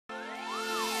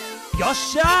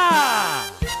Yosha!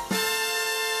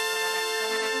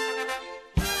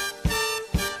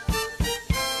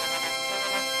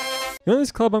 In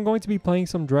this club, I'm going to be playing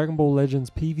some Dragon Ball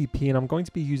Legends PvP, and I'm going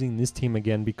to be using this team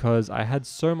again because I had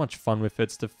so much fun with it.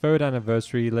 It's the 3rd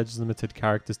anniversary Legends Limited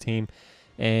characters team.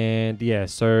 And yeah,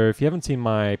 so if you haven't seen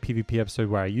my PvP episode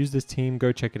where I use this team,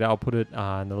 go check it out. I'll put it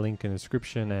in the link in the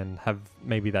description and have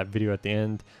maybe that video at the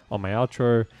end on my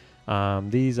outro.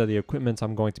 These are the equipments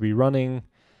I'm going to be running.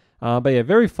 But yeah,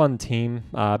 very fun team.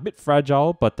 A bit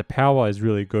fragile, but the power is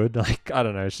really good. Like, I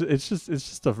don't know, it's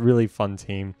just a really fun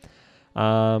team.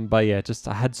 But yeah,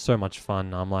 I had so much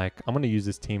fun. I'm like, I'm going to use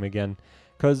this team again.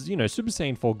 Because, you know, Super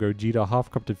Saiyan 4 Gogeta,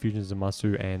 Half Corrupted Fusion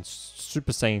Zamasu, and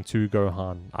Super Saiyan 2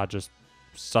 Gohan are just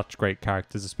such great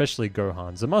characters, especially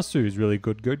Gohan. Zamasu is really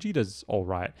good. Gogeta's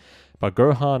alright. But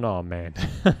Gohan, oh man.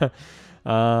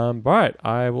 Right,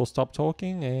 I will stop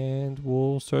talking and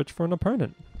we'll search for an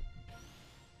opponent.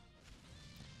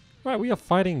 Right, we are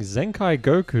fighting Zenkai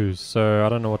Gokus, so I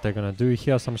don't know what they're going to do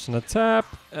here, so I'm just going to tap.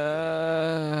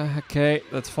 Okay,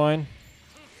 that's fine.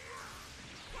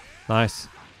 Nice.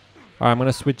 Alright, I'm going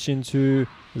to switch into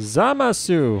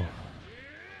Zamasu.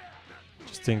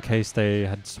 Just in case they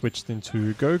had switched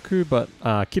into Goku, but...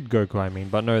 Kid Goku, I mean.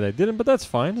 But no, they didn't, but that's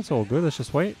fine. It's all good. Let's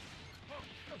just wait.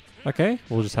 Okay,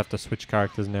 we'll just have to switch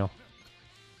characters now.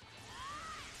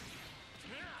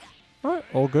 Alright,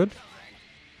 all good.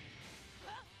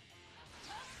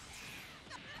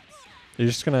 You're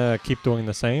just gonna keep doing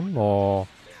the same, or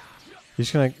you're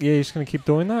just gonna keep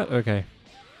doing that? Okay.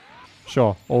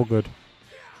 Sure, all good.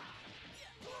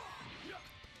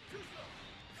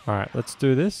 Alright, let's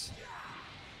do this.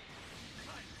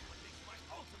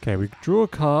 Okay, we drew a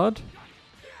card.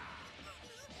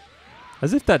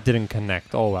 As if that didn't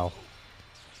connect. Oh well.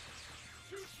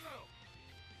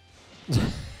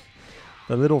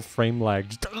 The little frame lag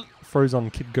just froze on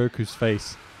Kid Goku's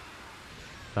face.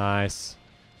 Nice.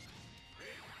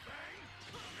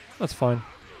 That's fine.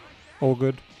 All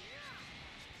good.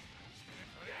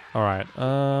 Alright,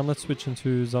 let's switch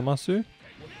into Zamasu.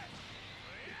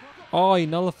 Oh, he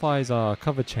nullifies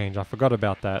cover change. I forgot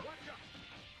about that.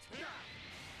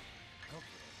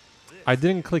 I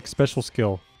didn't click special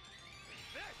skill.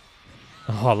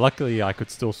 Oh, luckily I could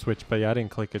still switch, but yeah, I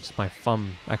didn't click it. Just my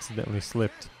thumb accidentally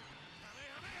slipped.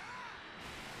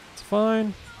 It's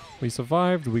fine. We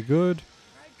survived. We good.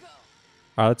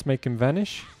 Alright, let's make him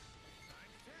vanish.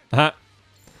 Ha!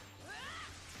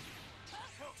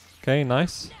 Okay,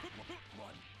 nice.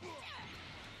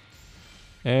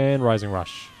 And Rising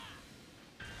Rush.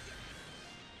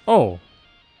 Oh!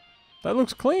 That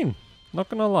looks clean. Not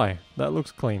gonna lie. That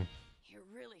looks clean. You're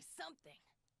really something.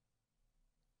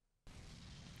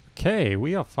 Okay,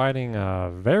 we are fighting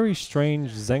a very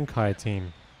strange Zenkai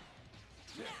team.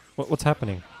 What's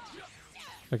happening?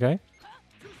 Okay.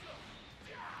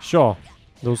 Sure.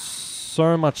 There was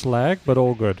so much lag, but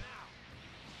all good.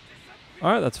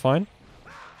 Alright, that's fine.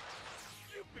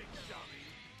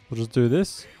 We'll just do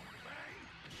this.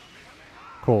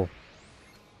 Cool.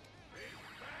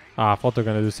 I thought they were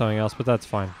going to do something else, but that's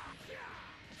fine.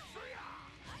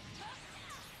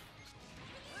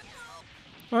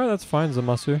 Alright, that's fine,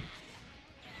 Zamasu.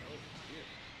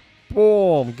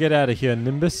 Boom! Get out of here,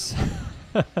 Nimbus.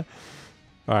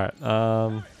 Alright,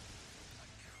 I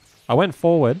went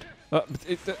forward.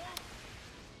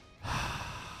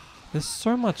 There's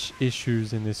so much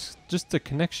issues in this. Just the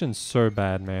connection's so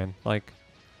bad, man. Like,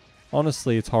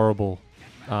 honestly, it's horrible.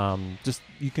 Just,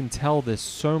 you can tell there's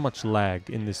so much lag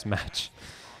in this match.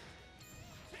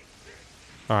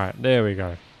 Alright, there we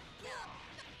go.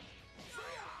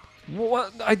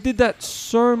 What? I did that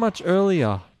so much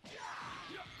earlier.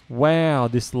 Wow,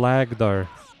 this lag though.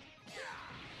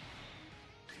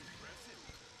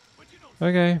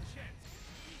 Okay.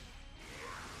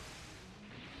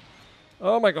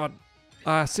 Oh my god.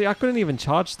 See, I couldn't even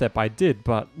charge step. I did,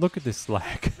 but look at this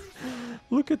lag.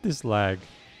 Look at this lag.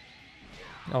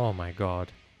 Oh my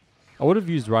god. I would have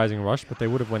used Rising Rush, but they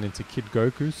would have went into Kid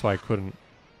Goku, so I couldn't.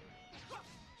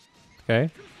 Okay.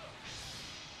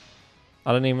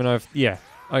 I don't even know if... Yeah.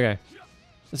 Okay.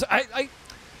 So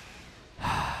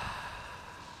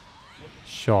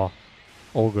Sure.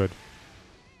 All good.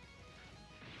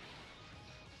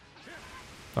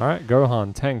 Alright,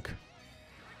 Gohan, tank.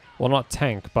 Well, not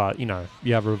tank, but, you know,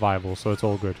 you have revival, so it's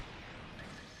all good.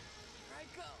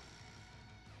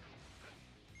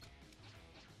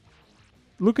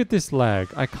 Look at this lag.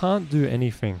 I can't do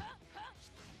anything.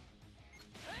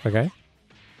 Okay.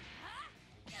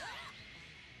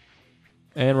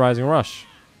 And Rising Rush.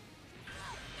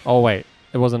 Oh, wait.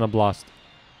 It wasn't a blast.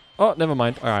 Oh, never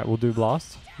mind. Alright, we'll do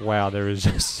blast. Wow, there is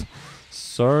just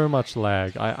so much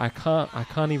lag. I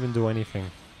can't even do anything.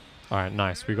 Alright,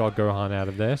 nice. We got Gohan out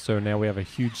of there, so now we have a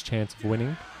huge chance of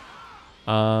winning.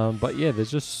 But yeah,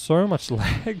 there's just so much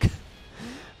lag.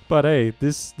 But hey,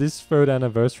 this 3rd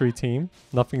anniversary team,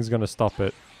 nothing's gonna stop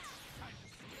it.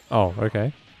 Oh,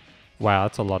 okay. Wow,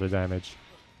 that's a lot of damage.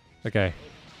 Okay.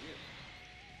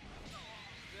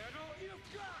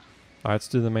 Alright, let's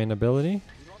do the main ability.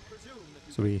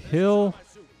 So we heal.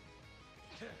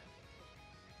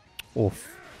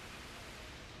 Oof.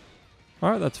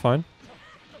 Alright, that's fine.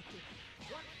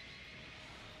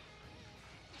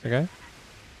 Okay.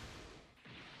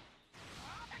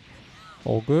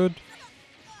 All good.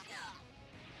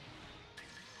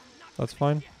 That's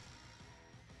fine.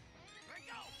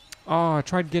 Oh, I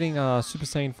tried getting Super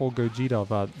Saiyan 4 Gogeta,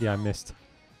 but yeah, I missed.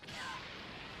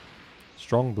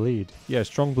 Strong bleed. Yeah,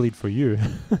 strong bleed for you.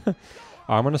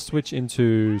 I'm going to switch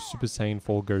into Super Saiyan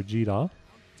 4 Gogeta.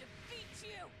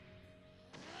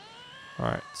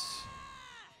 Alright.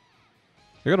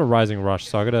 I got a Rising Rush,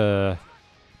 so I got to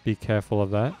be careful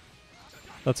of that.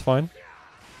 That's fine.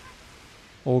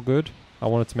 All good. I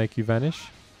wanted to make you vanish.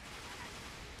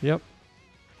 Yep.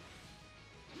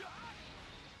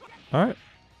 Alright.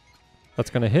 That's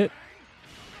gonna hit.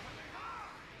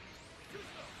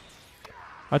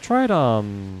 I tried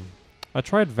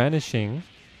vanishing,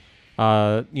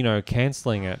 you know,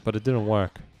 cancelling it, but it didn't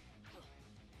work.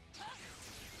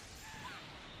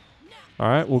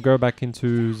 Alright, we'll go back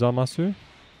into Zamasu.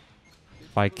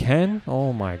 If I can.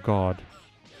 Oh my god.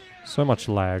 So much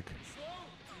lag.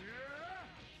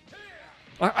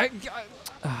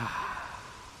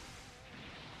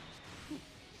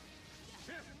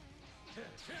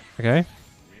 Okay.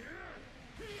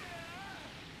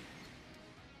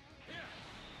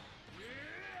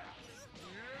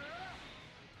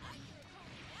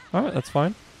 Alright, that's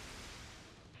fine.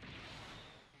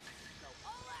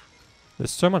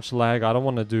 There's so much lag, I don't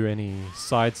want to do any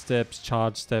side steps,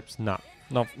 charge steps. Nah,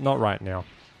 not right now.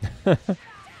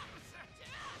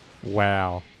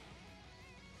 Wow.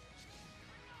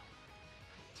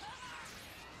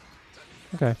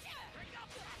 Okay.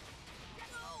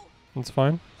 That's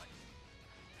fine.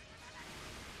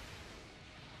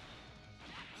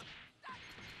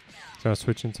 So I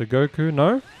switch into Goku.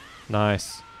 No?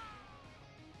 Nice.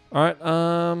 Alright,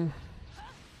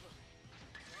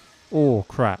 oh,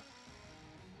 crap.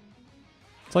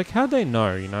 It's like, how'd they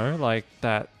know, you know? Like,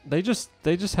 that... They just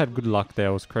had good luck there.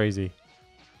 It was crazy.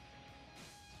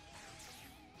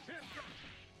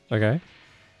 Okay.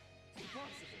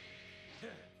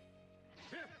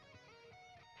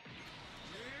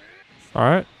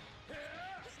 Alright.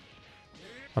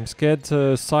 I'm scared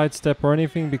to sidestep or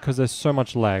anything because there's so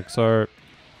much lag. So,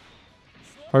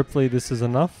 hopefully this is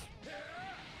enough.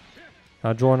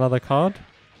 Can I draw another card?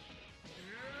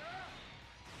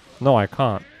 No, I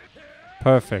can't.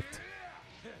 Perfect.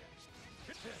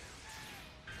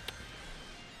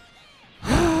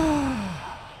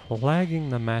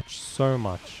 Lagging the match so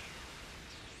much.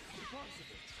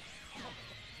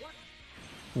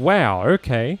 Wow,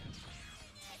 okay.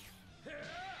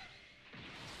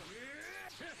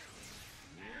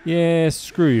 Yeah,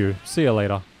 screw you. See you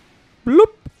later.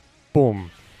 Bloop.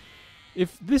 Boom.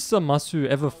 If this Zamasu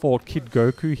ever fought Kid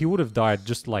Goku, he would have died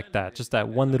just like that. Just that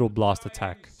one little blast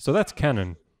attack. So that's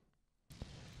canon.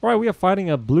 Alright, we are fighting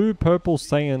a blue, purple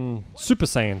Saiyan, Super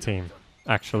Saiyan team.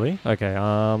 Actually. Okay,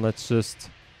 let's just...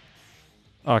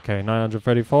 Okay,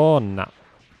 934. Nah.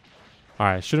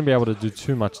 Alright, shouldn't be able to do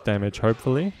too much damage,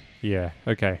 hopefully. Yeah,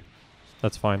 okay.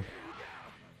 That's fine.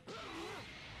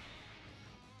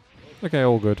 Okay,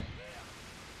 all good.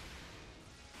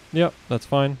 Yep, that's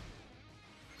fine.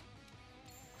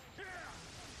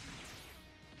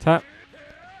 Tap.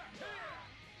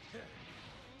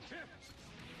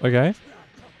 Okay.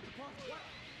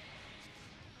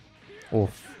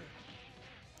 Oof.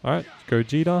 Alright,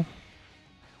 Gogeta.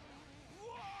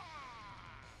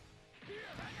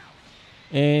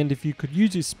 And if you could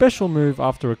use his special move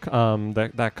after a,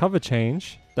 that cover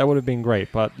change, that would have been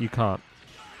great, but you can't.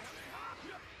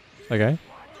 Okay.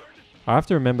 I have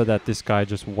to remember that this guy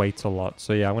just waits a lot.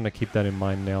 So yeah, I'm going to keep that in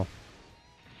mind now.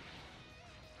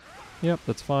 Yep,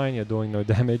 that's fine. You're doing no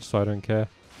damage, so I don't care.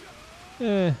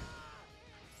 Eh.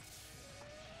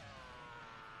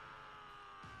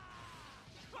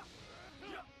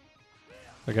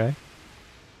 Okay.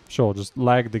 Sure, just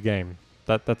lag the game.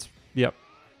 That's... Yep.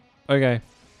 Okay.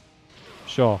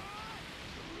 Sure.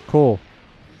 Cool.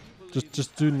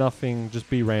 Just do nothing. Just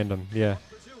be random. Yeah.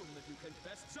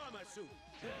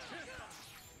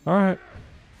 Alright.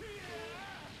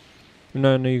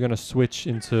 No, you're going to switch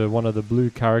into one of the blue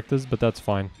characters, but that's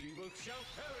fine.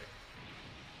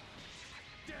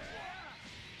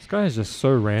 guy is just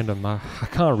so random. I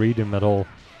can't read him at all.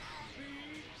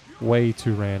 Way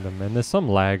too random. And there's some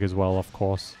lag as well, of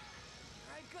course.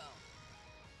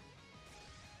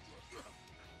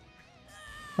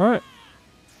 Alright.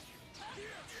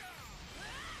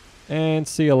 And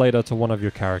see you later to one of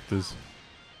your characters.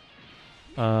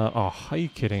 Oh, are you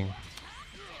kidding?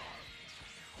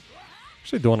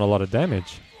 Actually doing a lot of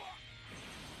damage.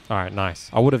 Alright, nice.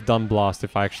 I would have done blast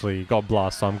if I actually got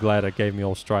blast, so I'm glad it gave me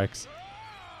all strikes.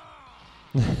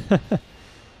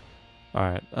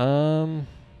 Alright,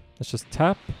 let's just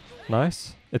tap.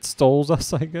 Nice. It stalls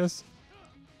us, I guess.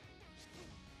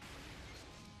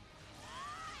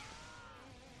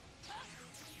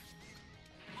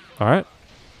 Alright.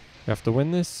 We have to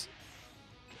win this.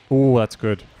 Ooh, that's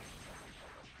good.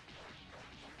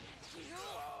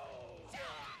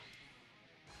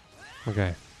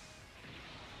 Okay.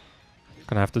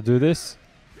 Gonna have to do this.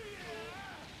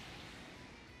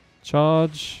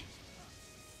 Charge.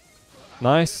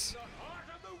 Nice.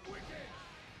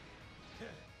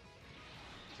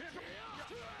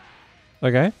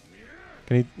 Okay.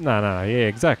 Can he... No, no, no. Yeah,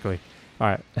 exactly.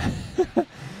 Alright.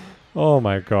 Oh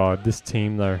my god. This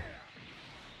team, though.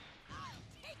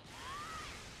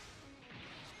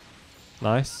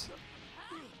 Nice.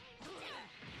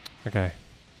 Okay.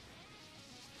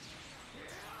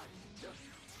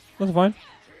 That's fine.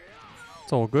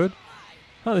 It's all good.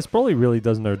 Oh, this probably really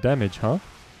does no damage, huh?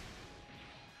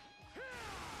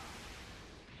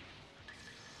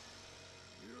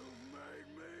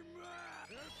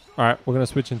 Alright, we're gonna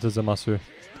switch into Zamasu.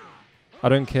 I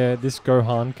don't care. This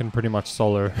Gohan can pretty much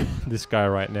solo this guy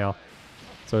right now.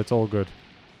 So it's all good.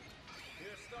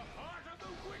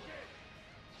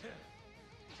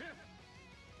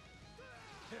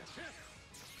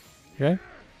 Okay.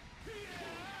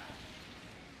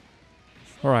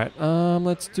 Alright,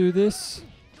 let's do this.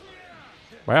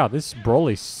 Wow, this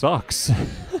Broly sucks.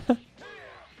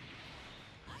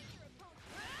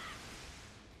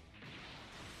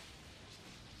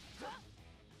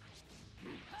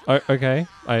 Oh, okay.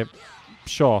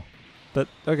 Sure. But,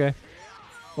 okay.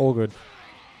 All good.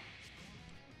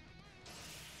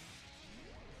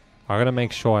 I gotta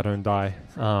make sure I don't die.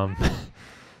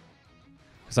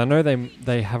 Because I know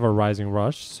they have a rising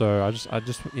rush, so I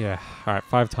just yeah. Alright,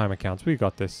 5 timer counts. We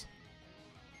got this.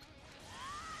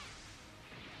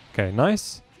 Okay,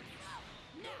 nice.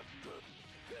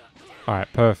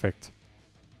 Alright, perfect.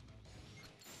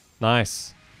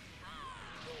 Nice.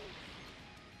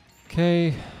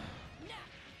 Okay.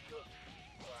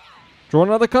 Draw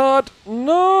another card.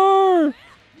 No!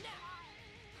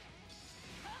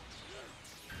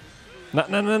 No,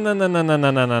 no, no, no, no, no, no,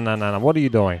 no, no, no, no, no. What are you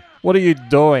doing? What are you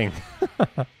doing?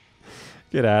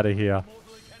 Get out of here.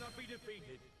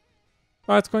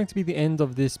 Alright, it's going to be the end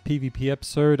of this PvP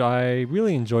episode. I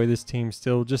really enjoy this team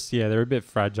still. Just, yeah, they're a bit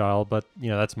fragile, but, you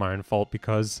know, that's my own fault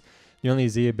because the only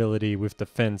Z ability with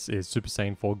defense is Super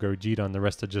Saiyan 4 Gogeta and the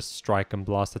rest are just strike and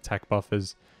blast attack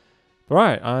buffers.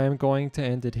 Alright, I'm going to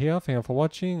end it here. Thank you for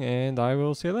watching and I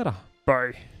will see you later.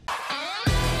 Bye.